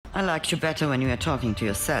I like you better when you are talking to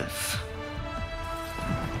yourself.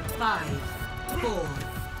 5, 4,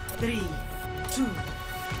 3, 2,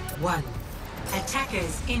 1.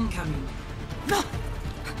 Attackers incoming. Stop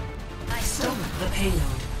the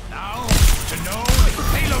payload. Now, to know if the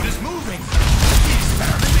payload is moving, is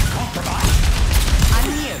permanently compromised.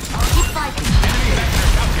 I'm here. Keep fighting. Enemy vector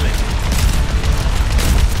calculated.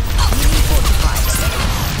 Enemy fortified.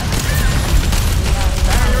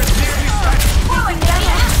 Barrier is nearly stretched.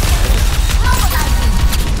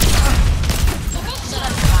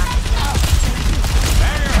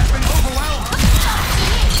 Barrier has been overwhelmed.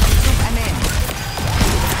 I'm in.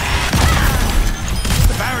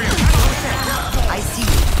 The barrier cannot. I see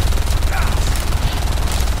you.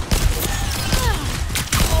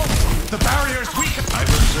 The barrier is weak. I've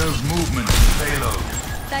observed movement in the payload.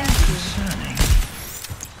 Thank you. Concerning.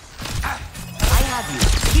 I have you.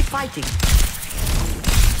 Keep fighting.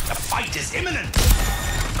 The fight is imminent.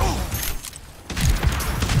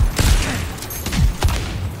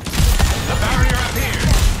 The barrier appears.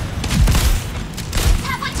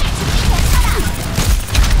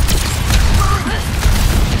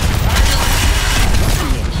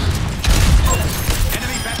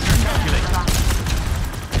 Enemy vector calculated.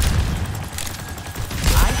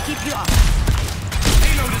 I'll keep you up.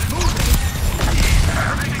 Payload is moving.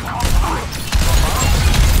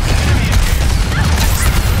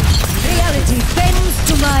 Reality bends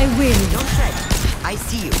to my will. Don't fret. I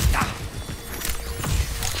see you.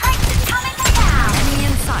 Enemy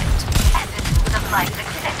in sight.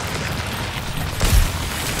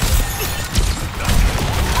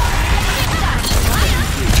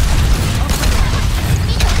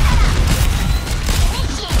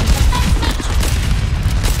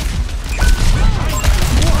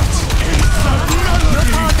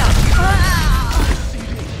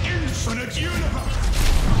 Infinite universe.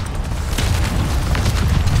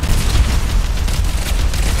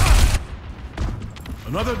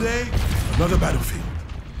 Another day, another battlefield.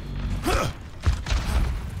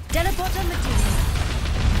 Teleporter material.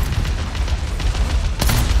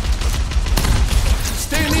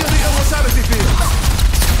 Stay near the immortality field.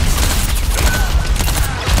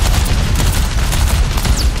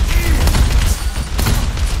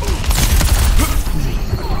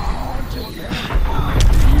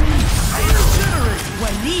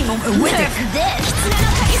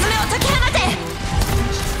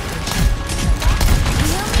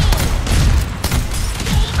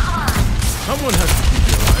 Someone has to keep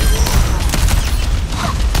you alive.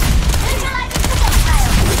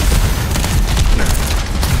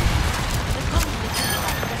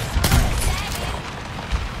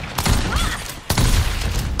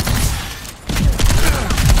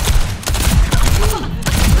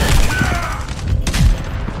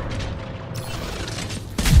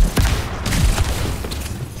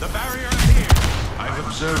 The barrier appears. I've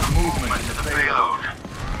observed movement in the payload.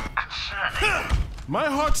 Concerning. My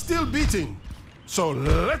heart's still beating. So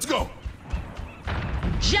let's go.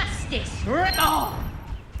 Justice, rip on!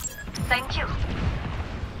 Thank you.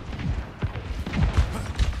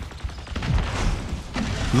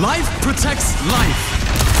 Life protects life.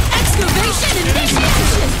 Excavation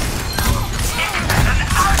initiation!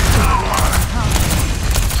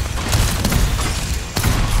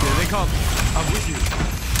 Here they come. I'm with you.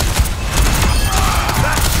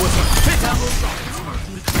 That was a hit.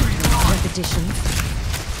 Repetition.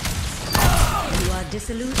 You are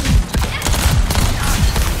disillusioned.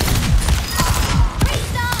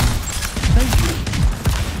 Thank you.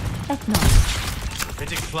 Acknowledge.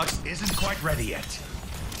 Critic flux isn't quite ready yet.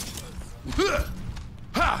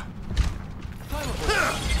 Ha!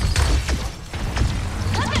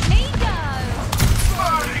 Look at me go!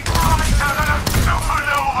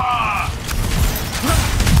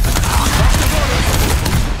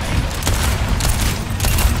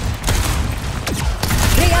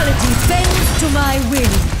 Reality bends to my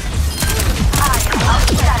will.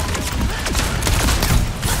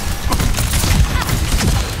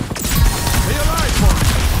 Stay alive, boy.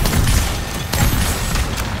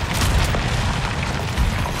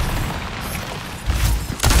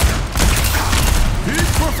 Peak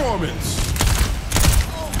performance.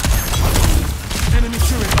 Enemy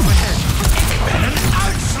turret up ahead.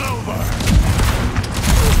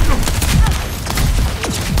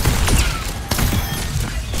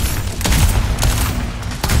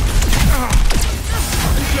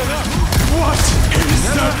 What is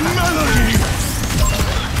that melody?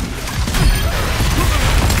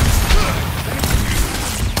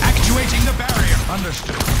 Actuating the barrier.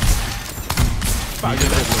 Understood.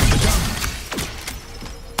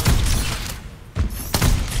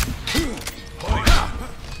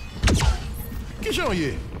 Qui j'en y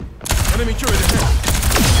est? Enemy turret ahead.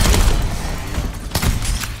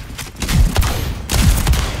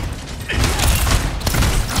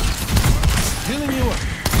 Healing you up.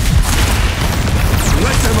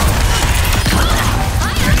 Let them up.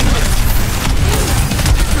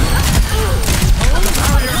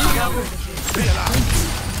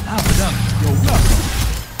 Now we're done. You're welcome.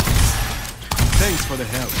 Thanks for the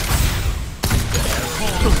help.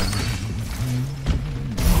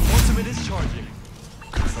 Ultimate is charging.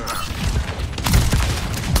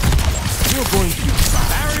 You're going to be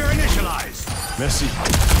Barrier initialized. messy.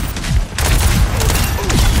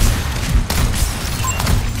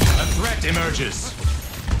 A threat emerges.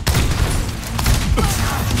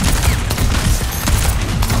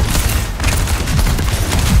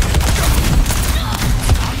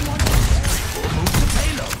 Move the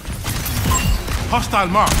payload. Hostile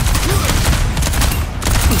mark.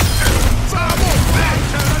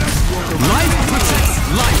 Life protects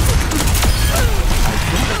life.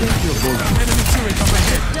 Enemy turret up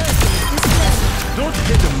ahead. Don't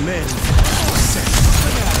get the men.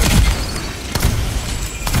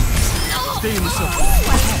 Stay in the circle.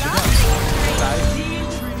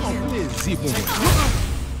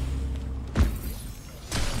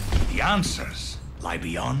 The answers lie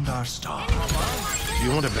beyond our stars.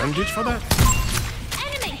 You want a bandage for that?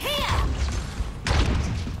 Enemy here!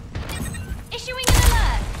 Issuing an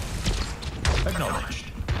alert! Acknowledged.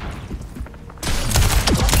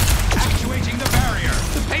 Actuating the barrier.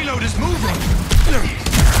 The payload is moving.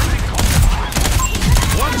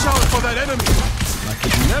 Watch out for that enemy. Like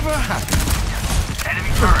it never happened.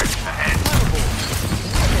 Enemy turret ahead.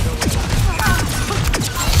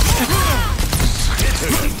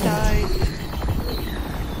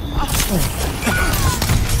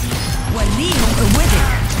 Walim with it.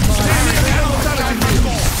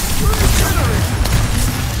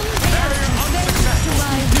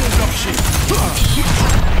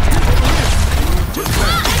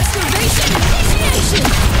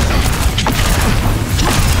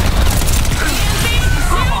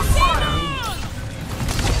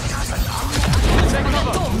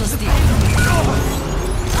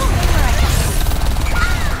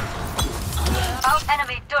 Found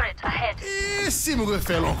enemy turret ahead. Et si me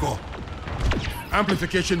refaire encore.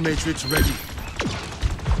 Amplification matrix ready.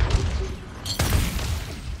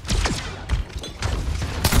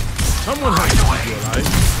 Someone has to be alive.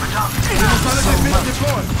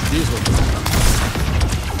 These will do.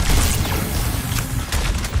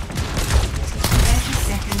 30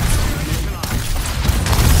 seconds.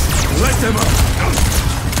 Let them up.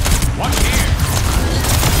 Watch here.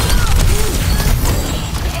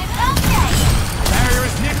 It's okay. Barrier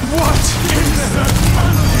is nicked. What in the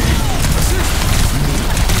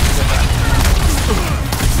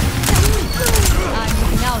I'm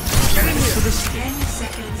looking out. 10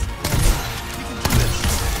 seconds.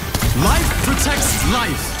 Life protects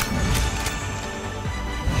life.